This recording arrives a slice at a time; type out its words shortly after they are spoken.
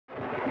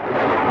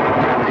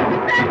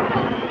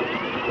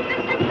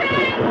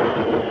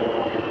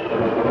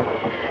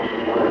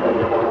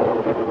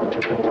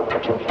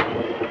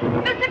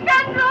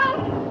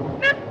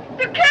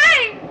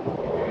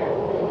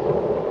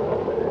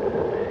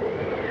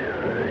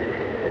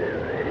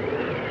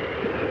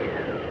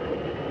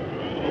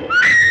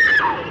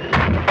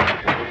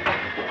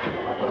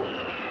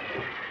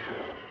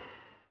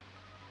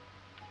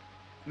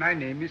My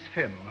name is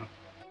Finn.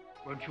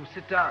 Won't you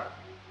sit down?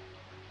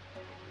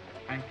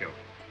 Thank you.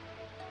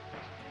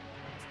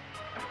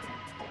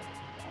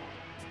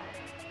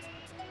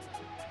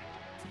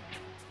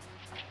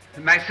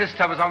 My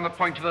sister was on the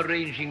point of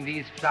arranging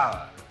these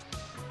flowers.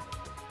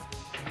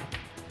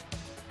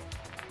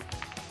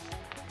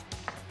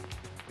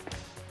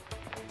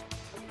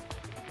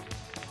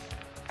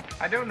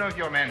 I don't know if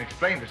your man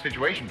explained the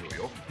situation to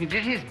you. He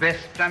did his best,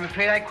 but I'm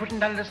afraid I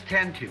couldn't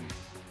understand him.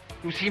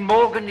 You see,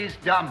 Morgan is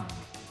dumb.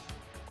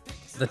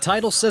 The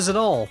title says it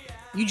all.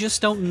 You just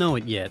don't know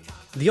it yet.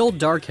 The Old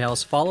Dark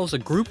House follows a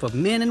group of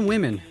men and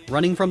women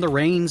running from the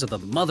reigns of the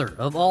mother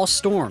of all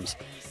storms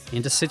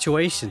into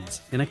situations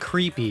in a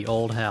creepy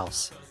old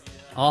house.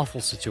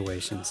 Awful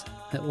situations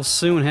that will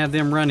soon have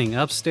them running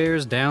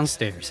upstairs,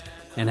 downstairs,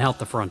 and out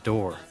the front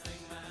door.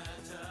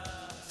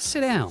 Sit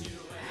down,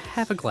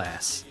 have a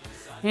glass,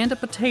 and a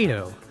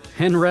potato,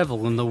 and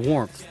revel in the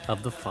warmth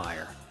of the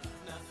fire.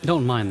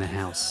 Don't mind the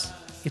house.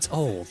 It's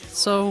old,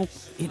 so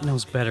it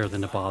knows better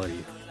than to bother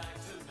you.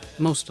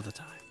 Most of the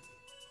time.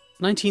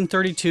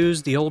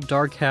 1932's The Old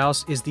Dark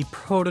House is the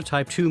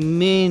prototype to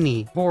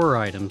many horror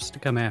items to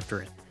come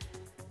after it.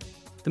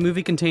 The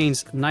movie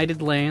contains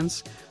nighted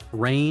lands,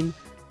 rain,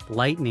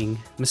 lightning,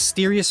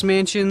 mysterious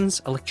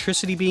mansions,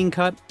 electricity being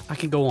cut. I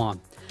could go on.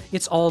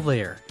 It's all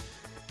there.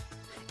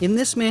 In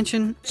this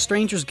mansion,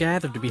 strangers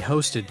gather to be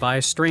hosted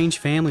by strange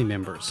family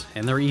members,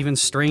 and there are even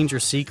stranger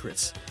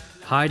secrets,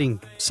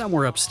 hiding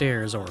somewhere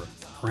upstairs or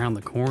around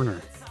the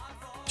corner,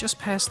 just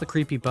past the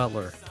creepy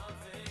butler.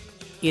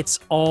 It's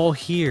all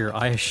here,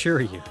 I assure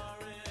you.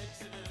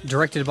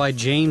 Directed by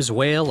James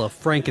Whale of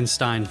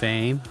Frankenstein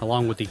fame,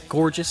 along with the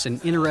gorgeous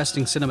and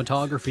interesting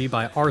cinematography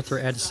by Arthur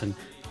Edison,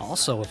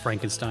 also of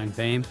Frankenstein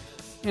fame,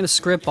 and a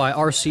script by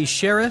R.C.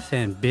 Sheriff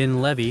and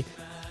Ben Levy,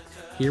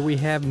 here we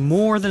have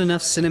more than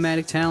enough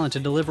cinematic talent to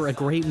deliver a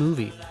great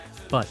movie.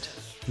 But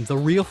the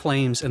real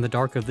flames in the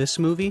dark of this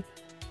movie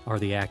are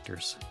the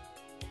actors.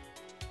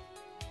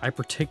 I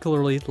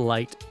particularly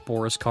liked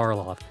Boris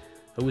Karloff,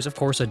 who is of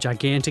course a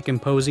gigantic,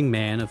 imposing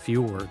man of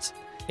few words.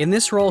 In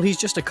this role, he's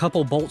just a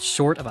couple bolts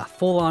short of a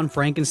full-on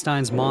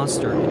Frankenstein's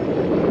monster.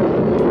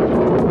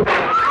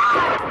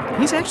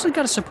 He's actually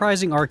got a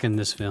surprising arc in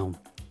this film.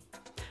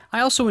 I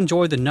also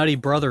enjoyed the nutty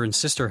brother and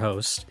sister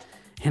host,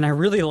 and I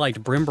really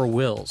liked Brimber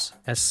Wills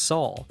as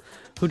Saul,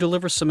 who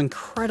delivers some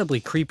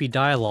incredibly creepy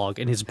dialogue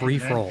in his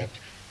brief role.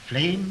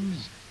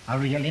 Flames are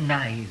really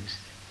knives.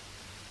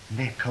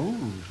 They're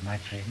cold, my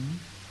friend.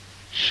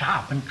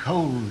 Sharp and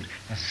cold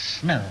as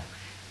snow.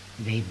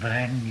 They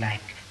burn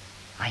like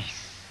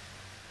ice.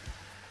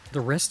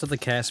 The rest of the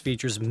cast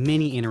features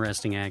many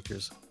interesting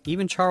actors,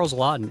 even Charles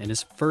Laughton in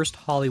his first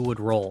Hollywood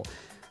role,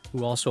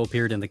 who also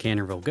appeared in The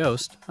Canterville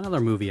Ghost, another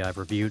movie I've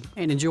reviewed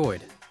and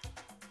enjoyed.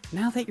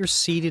 Now that you're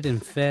seated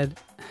and fed,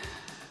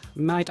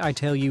 might I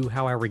tell you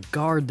how I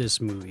regard this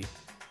movie?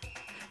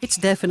 It's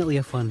definitely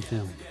a fun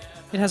film.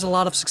 It has a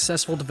lot of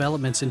successful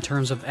developments in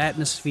terms of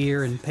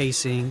atmosphere and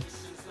pacing.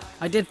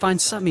 I did find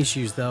some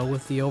issues, though,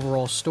 with the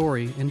overall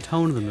story and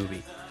tone of the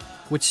movie,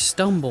 which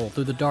stumble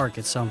through the dark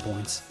at some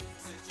points.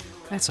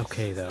 That's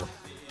okay, though.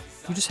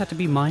 You just have to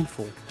be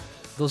mindful.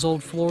 Those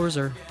old floors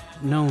are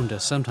known to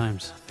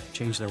sometimes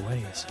change their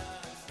ways.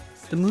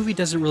 The movie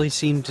doesn't really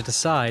seem to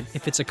decide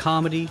if it's a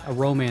comedy, a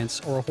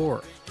romance, or a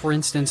horror. For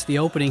instance, the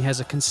opening has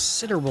a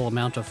considerable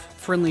amount of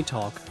friendly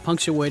talk,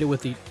 punctuated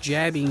with the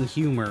jabbing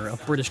humor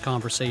of British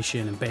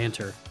conversation and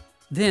banter.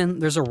 Then,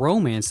 there's a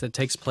romance that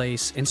takes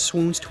place and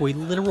swoons to a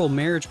literal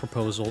marriage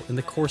proposal in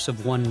the course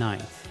of one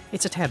night.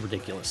 It's a tad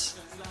ridiculous.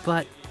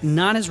 But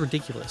not as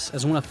ridiculous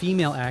as when a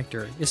female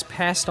actor is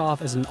passed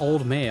off as an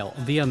old male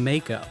via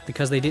makeup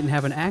because they didn't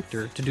have an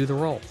actor to do the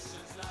role.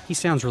 He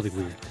sounds really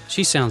weird.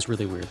 She sounds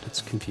really weird.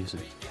 It's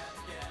confusing.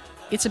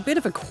 It's a bit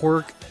of a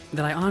quirk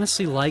that I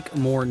honestly like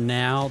more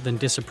now than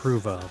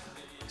disapprove of.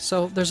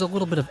 So there's a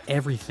little bit of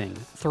everything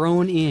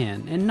thrown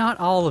in, and not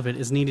all of it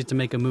is needed to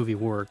make a movie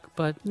work,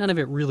 but none of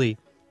it really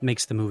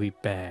makes the movie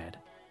bad.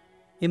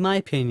 In my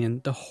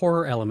opinion, the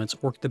horror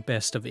elements work the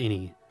best of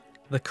any.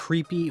 The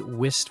creepy,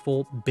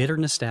 wistful, bitter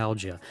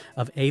nostalgia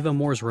of Ava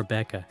Moore's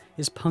Rebecca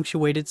is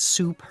punctuated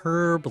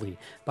superbly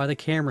by the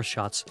camera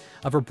shots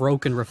of her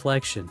broken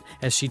reflection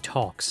as she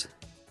talks.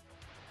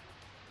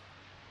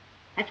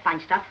 That's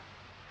fine stuff,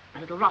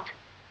 but it'll rot.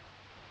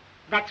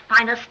 That's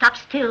finer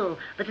stuff still,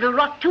 but it'll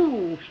rot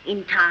too,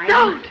 in time.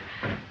 Don't!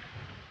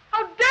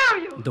 How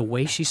dare you! The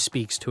way she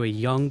speaks to a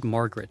young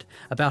Margaret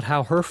about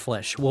how her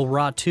flesh will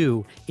rot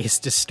too is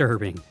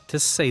disturbing, to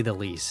say the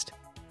least.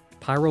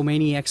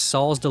 Pyromaniac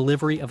Saul's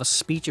delivery of a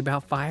speech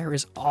about fire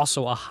is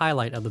also a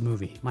highlight of the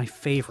movie, my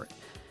favorite.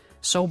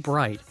 So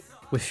bright,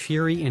 with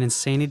fury and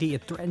insanity,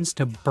 it threatens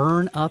to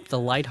burn up the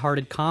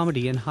lighthearted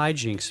comedy and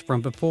hijinks from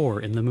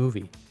before in the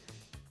movie.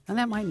 And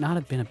that might not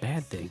have been a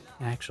bad thing,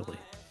 actually.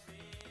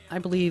 I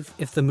believe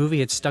if the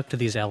movie had stuck to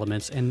these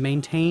elements and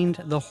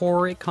maintained the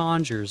horror it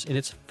conjures in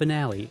its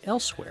finale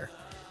elsewhere,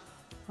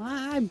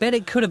 I bet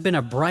it could have been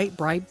a bright,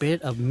 bright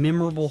bit of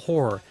memorable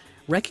horror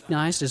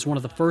recognized as one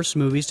of the first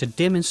movies to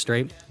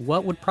demonstrate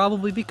what would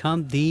probably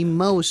become the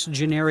most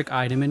generic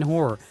item in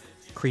horror: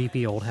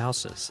 creepy old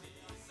houses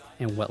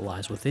and what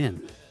lies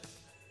within.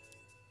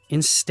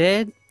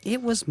 Instead,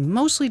 it was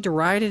mostly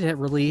derided at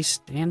release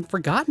and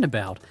forgotten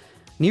about,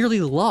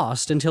 nearly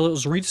lost until it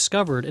was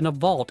rediscovered in a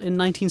vault in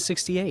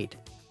 1968.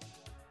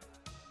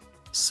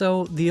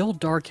 So, the old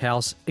dark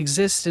house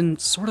exists in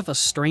sort of a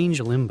strange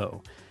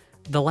limbo.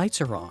 The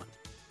lights are on.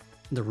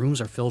 The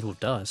rooms are filled with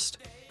dust.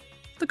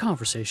 The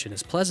conversation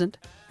is pleasant,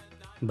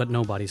 but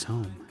nobody's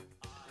home.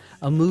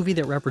 A movie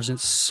that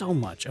represents so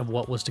much of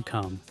what was to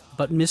come,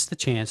 but missed the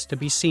chance to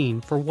be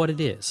seen for what it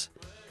is: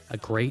 a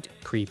great,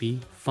 creepy,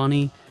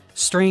 funny,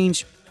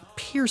 strange,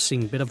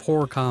 piercing bit of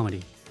horror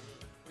comedy.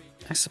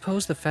 I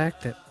suppose the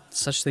fact that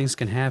such things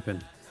can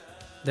happen,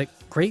 that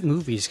great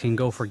movies can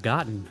go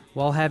forgotten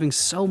while having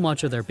so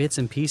much of their bits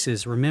and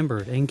pieces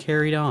remembered and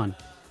carried on,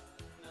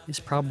 is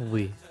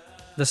probably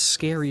the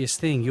scariest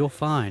thing you'll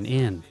find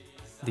in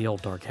the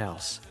old dark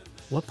house.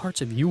 What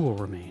parts of you will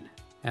remain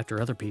after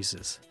other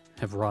pieces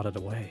have rotted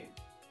away?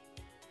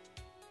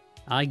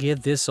 I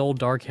give this old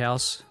dark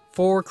house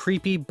 4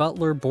 creepy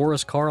butler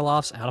Boris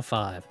Karloffs out of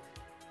 5.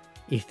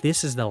 If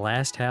this is the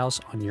last house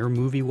on your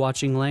movie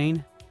watching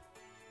lane,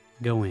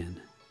 go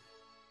in.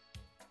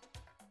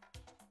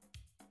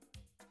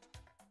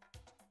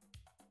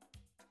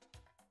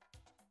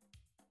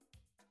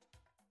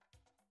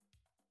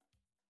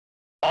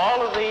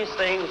 All of these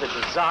things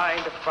are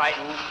designed to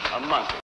frighten a monkey.